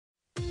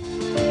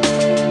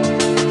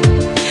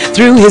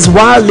Through his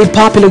wildly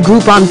popular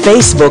group on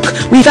Facebook,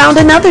 we found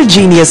another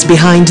genius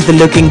behind the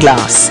looking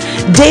glass,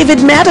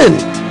 David Madden,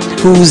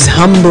 whose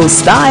humble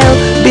style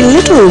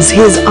belittles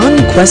his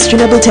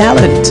unquestionable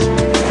talent.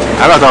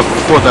 I'm not a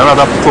pro.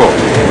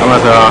 I'm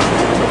not a,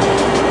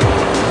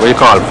 what you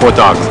call,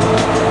 photog.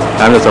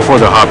 I'm just a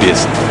photo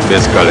hobbyist,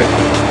 basically.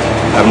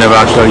 I've never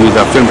actually used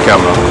a film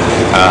camera.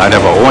 I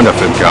never owned a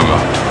film camera.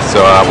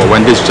 So, but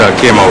when digital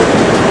came out,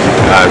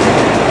 I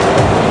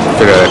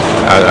figured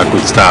I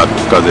could start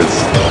because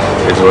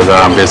it was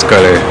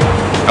basically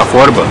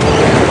affordable.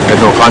 There's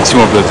no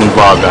consumables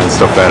involved and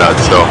stuff like that.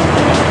 So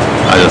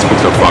I just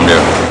picked up from there.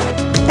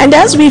 And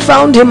as we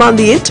found him on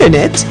the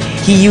internet,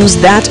 he used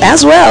that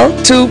as well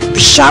to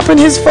sharpen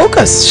his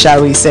focus,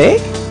 shall we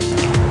say?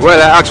 Well,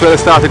 I actually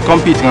started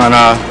competing on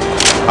a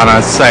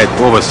site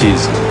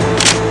overseas.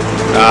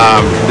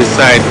 This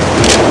site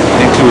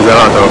includes a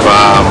lot of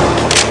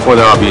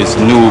photo hobbyists,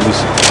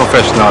 noobs,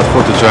 professionals,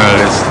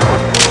 photojournalists.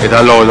 It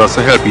allows us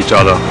to help each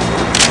other.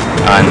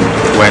 And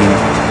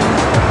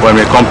when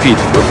we compete,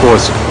 of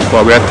course,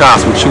 well, we are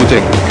tasked with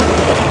shooting.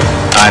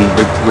 And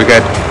we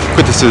get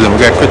criticism, we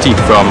get critique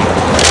from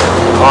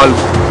all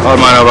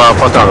manner of our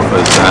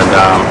photographers. And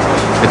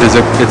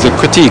it's a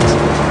critique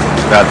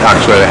that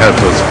actually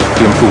helps us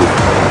to improve.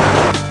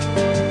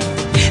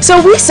 So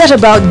we set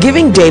about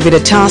giving David a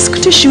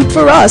task to shoot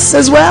for us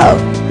as well.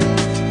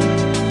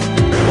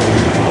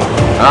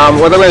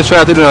 What I'm going to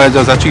try to do is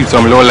just achieve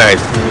some low light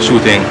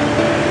shooting.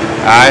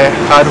 I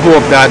had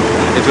hoped that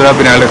it would have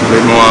been a little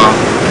bit more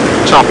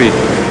choppy,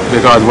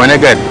 because when it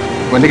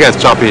gets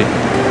choppy,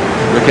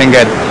 we can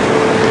get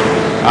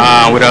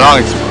with a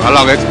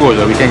long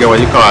exposure, we can get what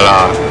you call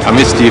a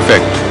misty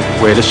effect,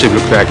 where the ship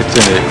looks like it's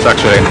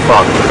actually in the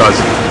fog. Because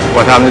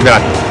what happens is that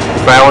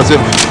if I was to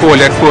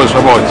hold the exposure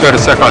for about 30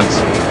 seconds,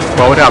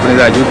 what would happen is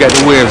that you get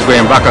the waves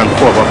going back and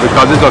forth, but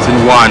because it's just in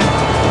one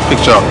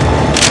picture,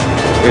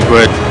 it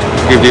would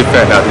give the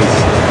effect that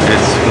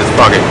it's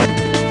foggy.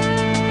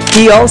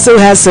 He also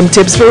has some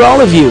tips for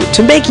all of you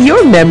to make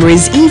your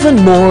memories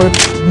even more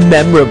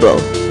memorable.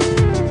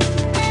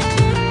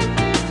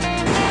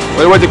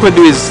 Well, what you could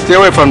do is stay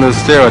away from the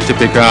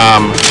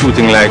stereotypical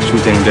shooting, like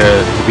shooting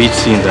the beach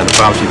scenes and the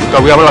palm trees,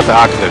 because we have a lot of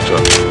architecture.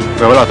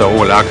 We have a lot of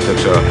old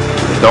architecture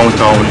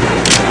downtown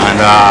and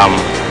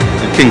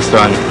in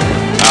Kingston.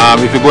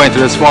 If you go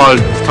into the small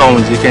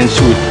towns, you can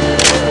shoot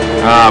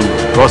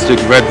rustic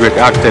red brick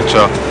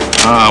architecture,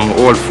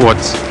 old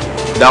forts.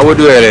 That would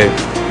really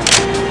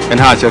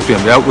enhance your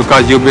film,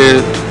 because you'll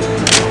be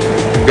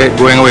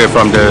going away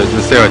from the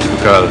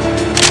stereotypical,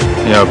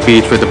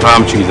 beach with the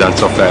palm trees and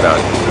stuff like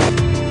that.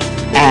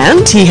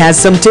 And he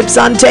has some tips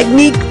on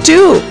technique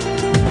too.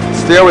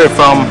 Stay away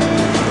from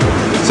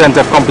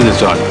center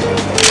composition.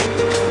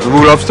 The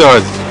rule of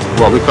thirds,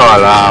 what we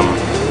call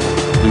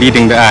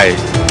leading the eye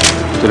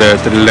to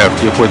the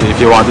left.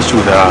 If you want to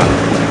shoot,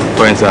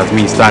 for instance,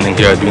 me standing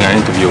here doing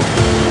an interview,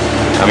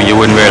 you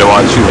wouldn't really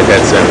want to shoot a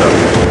dead center.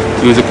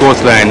 Use the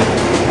coastline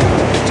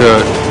to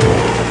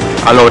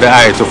allow the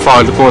eye to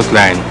follow the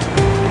coastline,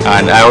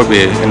 and I would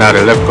be in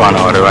either the left corner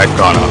or the right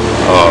corner,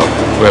 or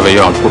wherever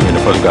you want to put me in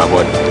the photograph.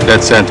 But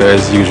dead center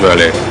is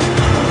usually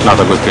not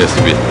a good place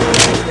to be.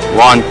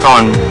 One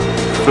common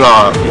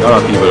flaw with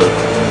other people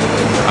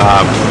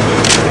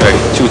like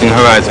shooting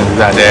horizons is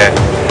that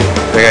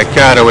they get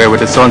carried away with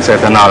the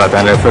sunset and all that,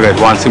 and they forget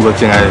one simple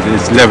thing, and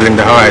it's leveling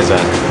the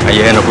horizon, and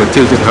you end up with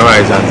tilted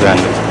horizons,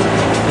 and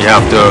you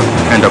have to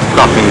end up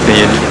cropping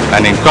it,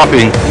 and in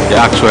cropping you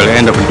actually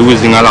end up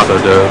losing a lot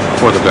of the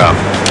photograph.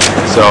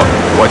 So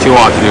what you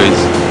want to do is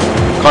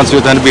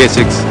concentrate on the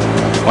basics.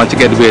 Once you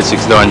get the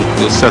basics done,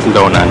 just settle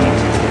down and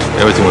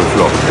everything will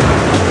flow.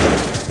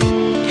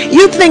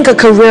 You'd think a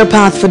career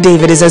path for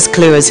David is as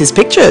clear as his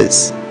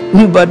pictures.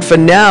 But for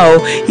now,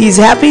 he's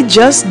happy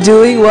just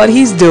doing what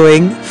he's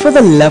doing for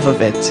the love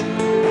of it.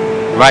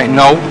 Right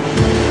now,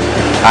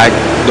 I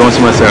don't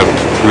see myself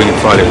doing it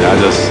for a living. I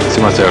just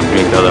see myself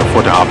doing it as a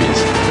photo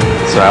hobbyist.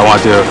 So I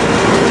want to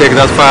take it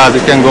as far as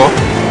it can go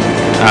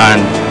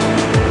and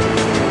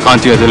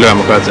continue to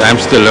learn, because I'm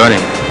still learning.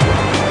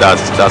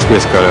 That's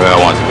basically where I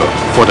want to go.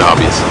 Photo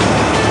hobbyist.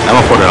 I'm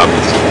a photo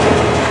hobbyist.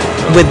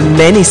 With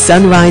many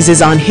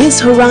sunrises on his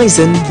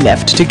horizon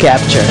left to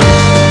capture.